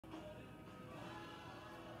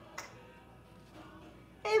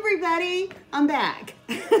Hey everybody, I'm back.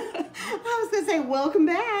 I was gonna say welcome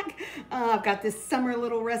back. I've got this summer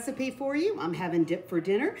little recipe for you. I'm having dip for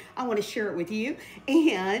dinner. I want to share it with you,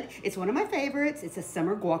 and it's one of my favorites. It's a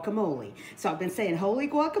summer guacamole. So I've been saying holy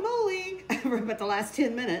guacamole for about the last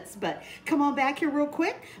 10 minutes, but come on back here real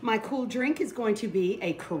quick. My cool drink is going to be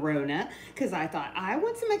a Corona because I thought I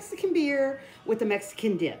want some Mexican beer with a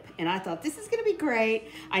Mexican dip, and I thought this is gonna be great.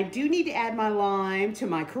 I do need to add my lime to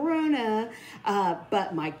my Corona,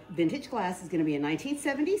 but my vintage glass is going to be a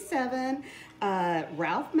 1977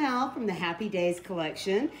 Ralph Mal from the Happy Days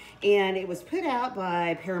collection, and it was put out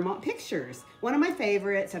by Paramount Pictures. One of my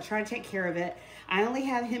favorites. I try to take care of it. I only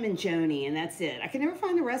have him and Joni, and that's it. I can never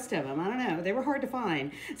find the rest of them. I don't know. They were hard to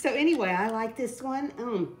find. So anyway, I like this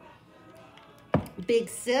one. Big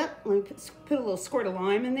sip. Let me put a little squirt of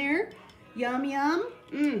lime in there. Yum, yum.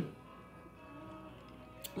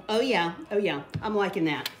 Oh yeah. Oh yeah. I'm liking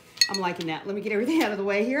that. I'm liking that. Let me get everything out of the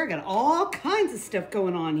way here. I got all kinds of stuff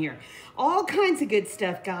going on here. All kinds of good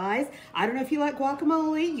stuff, guys. I don't know if you like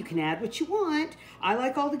guacamole. You can add what you want. I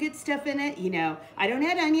like all the good stuff in it. You know, I don't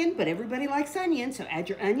add onion, but everybody likes onion. So add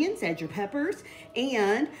your onions, add your peppers.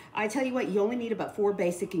 And I tell you what, you only need about 4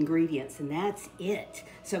 basic ingredients, and that's it.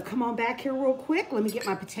 So come on back here real quick. Let me get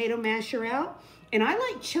my potato masher out. And I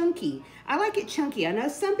like chunky. I like it chunky. I know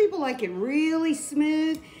some people like it really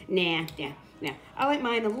smooth. Nah. I like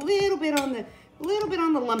mine a little bit on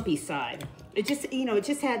the lumpy side. It just, you know, it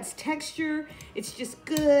just adds texture. It's just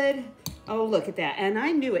good. Oh, look at that. And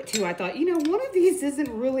I knew it too. I thought, you know, one of these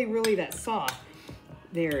isn't really that soft.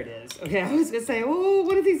 There it is. Okay, I was gonna say, oh,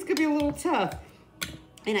 one of these could be a little tough.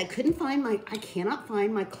 And I cannot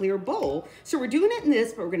find my clear bowl. So we're doing it in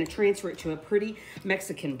this, but we're gonna transfer it to a pretty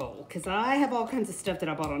Mexican bowl because I have all kinds of stuff that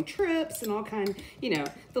I bought on trips and all kind, you know,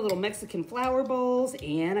 the little Mexican flour bowls,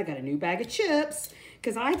 and I got a new bag of chips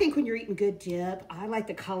because I think when you're eating good dip, I like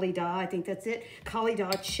the calidad, I think that's it.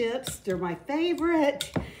 Calidad chips, they're my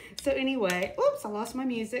favorite. So anyway, oops, I lost my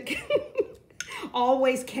music.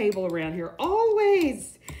 Always cable around here,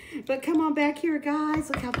 always. But come on back here, guys.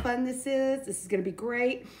 Look how fun this is. This is going to be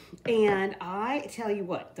great. And I tell you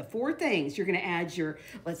what, the 4 things you're going to add your,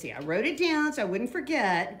 let's see, I wrote it down so I wouldn't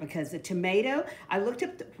forget because the tomato, I looked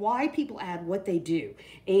up why people add what they do.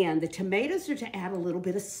 And the tomatoes are to add a little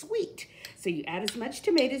bit of sweet. So you add as much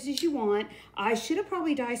tomatoes as you want. I should have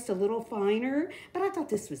probably diced a little finer, but I thought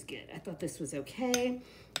this was good. I thought this was okay.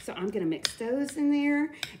 So I'm gonna mix those in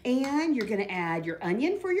there. And you're gonna add your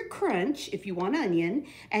onion for your crunch, if you want onion.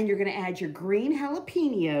 And you're gonna add your green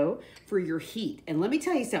jalapeno for your heat. And let me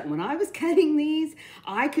tell you something, when I was cutting these,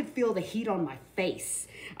 I could feel the heat on my face.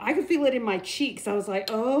 I could feel it in my cheeks. I was like,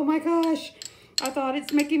 oh my gosh. I thought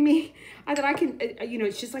it's making me, I thought I can, you know,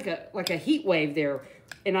 it's just like a heat wave there.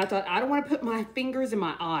 And I thought, I don't want to put my fingers in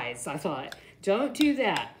my eyes. I thought, don't do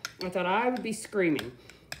that. I thought I would be screaming.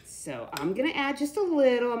 So I'm going to add just a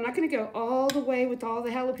little. I'm not going to go all the way with all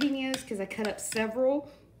the jalapenos because I cut up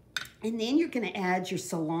several. And then you're going to add your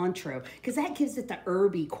cilantro because that gives it the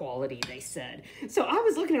herby quality, they said. So I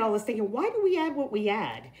was looking at all this thinking, why do we add what we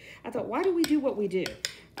add? I thought, why do we do what we do?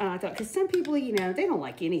 I thought, because some people, you know, they don't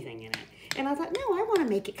like anything in it. And I thought, no, I want to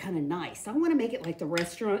make it kind of nice. I want to make it like the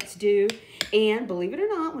restaurants do. And believe it or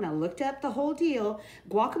not, when I looked up the whole deal,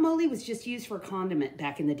 guacamole was just used for a condiment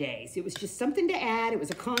back in the days. It was just something to add. It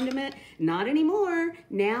was a condiment. Not anymore.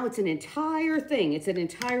 Now it's an entire thing. It's an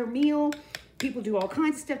entire meal. People do all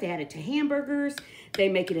kinds of stuff. They add it to hamburgers. They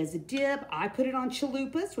make it as a dip. I put it on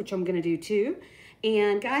chalupas, which I'm going to do too.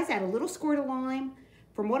 And guys, add a little squirt of lime.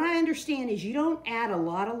 From what I understand is you don't add a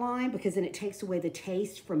lot of lime because then it takes away the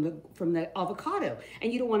taste from the avocado,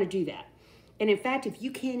 and you don't want to do that. And in fact, if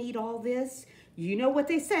you can't eat all this, you know what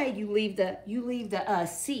they say, you leave the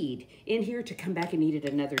seed in here to come back and eat it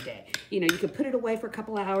another day. You know, you can put it away for a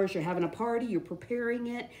couple hours, you're having a party, you're preparing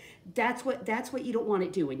it. That's what you don't want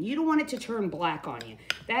it doing. You don't want it to turn black on you.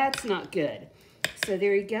 That's not good. So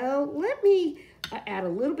there you go. Let me add a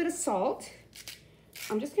little bit of salt.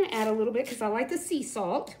 I'm just going to add a little bit because I like the sea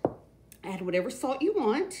salt. Add whatever salt you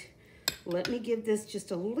want. Let me give this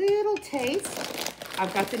just a little taste.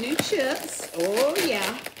 I've got the new chips. Oh,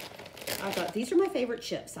 yeah. I thought these are my favorite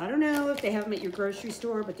chips. I don't know if they have them at your grocery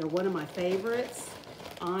store, but they're one of my favorites.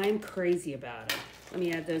 I'm crazy about them. Let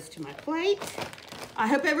me add those to my plate. I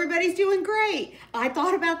hope everybody's doing great. I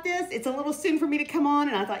thought about this. It's a little soon for me to come on,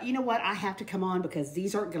 and I thought, you know what? I have to come on because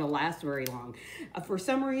these aren't going to last very long. For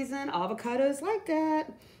some reason, avocados like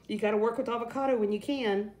that. You got to work with avocado when you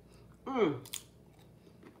can. Oh,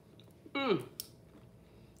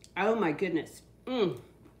 my goodness.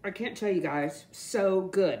 I can't tell you guys. So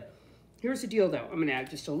good. Here's the deal, though. I'm going to add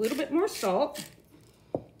just a little bit more salt.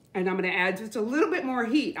 And I'm going to add just a little bit more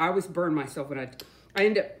heat. I always burn myself when I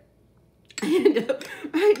end up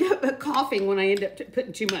coughing when I end up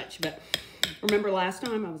putting too much. But remember last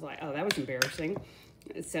time I was like, oh, that was embarrassing.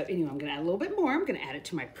 So anyway, I'm going to add a little bit more. I'm going to add it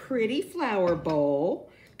to my pretty flour bowl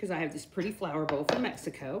because I have this pretty flour bowl from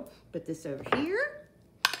Mexico. Put this over here.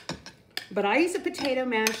 But I use a potato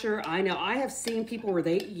masher. I know I have seen people where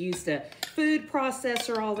they use the food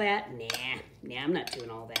processor, all that. Nah, I'm not doing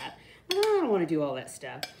all that. I don't want to do all that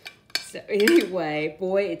stuff. So anyway,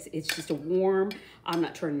 boy, it's just a warm. I'm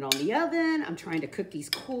not turning on the oven. I'm trying to cook these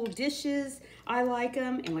cool dishes. I like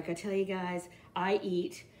them. And like I tell you guys, I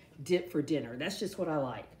eat dip for dinner. That's just what I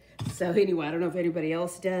like. So anyway, I don't know if anybody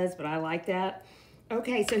else does, but I like that.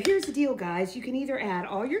 Okay, so here's the deal, guys. You can either add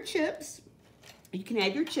all your chips. You can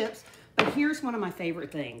add your chips. But here's one of my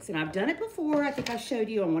favorite things. And I've done it before. I think I showed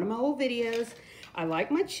you on one of my old videos. I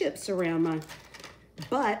like my chips around my...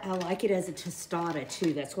 But I like it as a tostada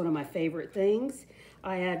too. That's one of my favorite things.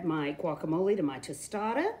 I add my guacamole to my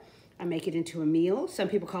tostada. I make it into a meal. Some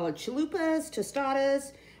people call it chalupas,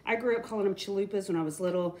 tostadas. I grew up calling them chalupas when I was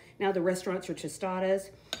little. Now the restaurants are tostadas.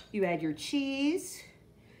 You add your cheese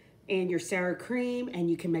and your sour cream, and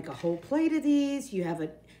you can make a whole plate of these. You have an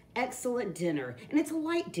excellent dinner. And it's a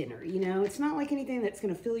light dinner, you know. It's not like anything that's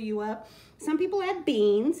going to fill you up. Some people add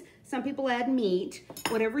beans. Some people add meat.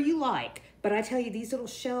 Whatever you like. But I tell you, these little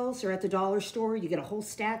shells are at the dollar store. You get a whole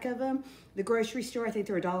stack of them. The grocery store, I think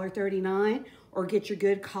they're $1.39. Or get your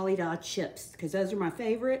good calidad chips, because those are my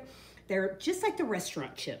favorite. They're just like the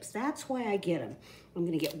restaurant chips. That's why I get them. I'm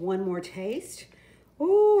going to get one more taste.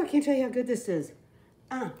 Oh, I can't tell you how good this is.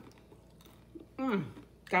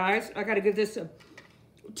 Guys, I got to give this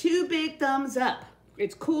 2 big thumbs up.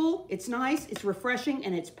 It's cool, it's nice, it's refreshing,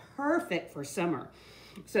 and it's perfect for summer.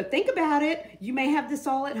 So think about it. You may have this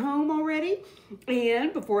all at home already.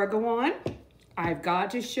 And before I go on, I've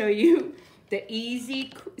got to show you the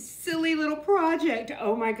easy, silly little project.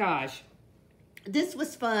 Oh my gosh. This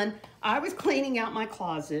was fun. I was cleaning out my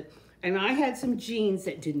closet and I had some jeans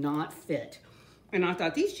that did not fit. And I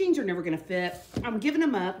thought, these jeans are never gonna fit. I'm giving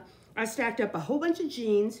them up. I stacked up a whole bunch of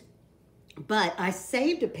jeans, but I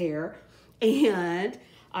saved a pair and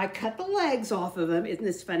I cut the legs off of them. Isn't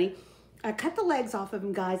this funny? I cut the legs off of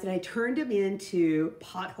them, guys, and I turned them into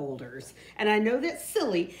potholders. And I know that's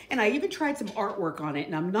silly, and I even tried some artwork on it,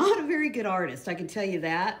 and I'm not a very good artist, I can tell you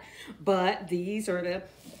that. But these are the,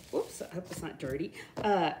 whoops, I hope it's not dirty.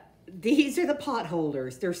 These are the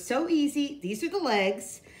potholders. They're so easy. These are the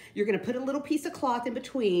legs. You're gonna put a little piece of cloth in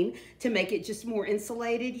between to make it just more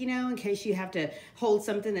insulated, you know, in case you have to hold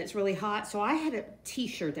something that's really hot. So I had a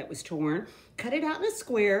t-shirt that was torn, cut it out in a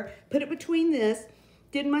square, put it between this,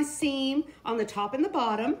 did my seam on the top and the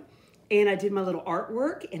bottom, and I did my little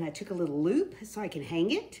artwork, and I took a little loop so I can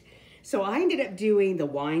hang it. So I ended up doing the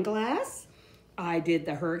wine glass, I did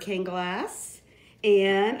the hurricane glass,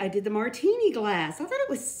 and I did the martini glass. I thought it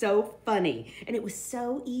was so funny, and it was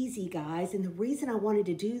so easy, guys. And the reason I wanted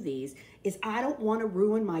to do these is I don't want to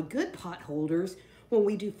ruin my good potholders when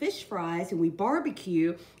we do fish fries and we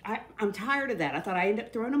barbecue. I'm tired of that. I thought I end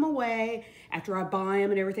up throwing them away after I buy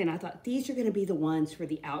them and everything. I thought these are gonna be the ones for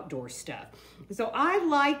the outdoor stuff. So I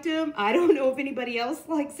liked them. I don't know if anybody else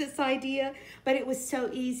likes this idea, but it was so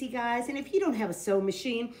easy, guys. And if you don't have a sewing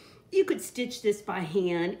machine, you could stitch this by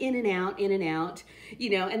hand, in and out, you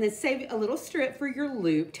know, and then save a little strip for your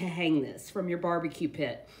loop to hang this from your barbecue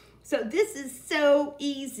pit. So this is so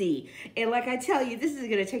easy. And like I tell you, this is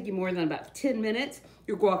gonna take you more than about 10 minutes.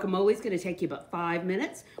 Your guacamole is gonna take you about 5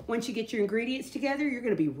 minutes. Once you get your ingredients together, you're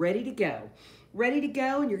gonna be ready to go. Ready to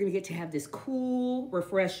go, and you're gonna get to have this cool,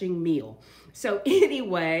 refreshing meal. So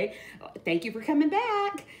anyway, thank you for coming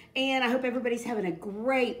back. And I hope everybody's having a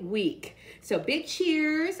great week. So big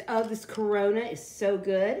cheers. Oh, this Corona is so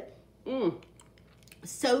good.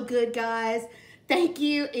 So good, guys. Thank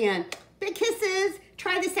you, and big kisses.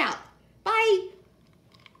 Try this out. Bye.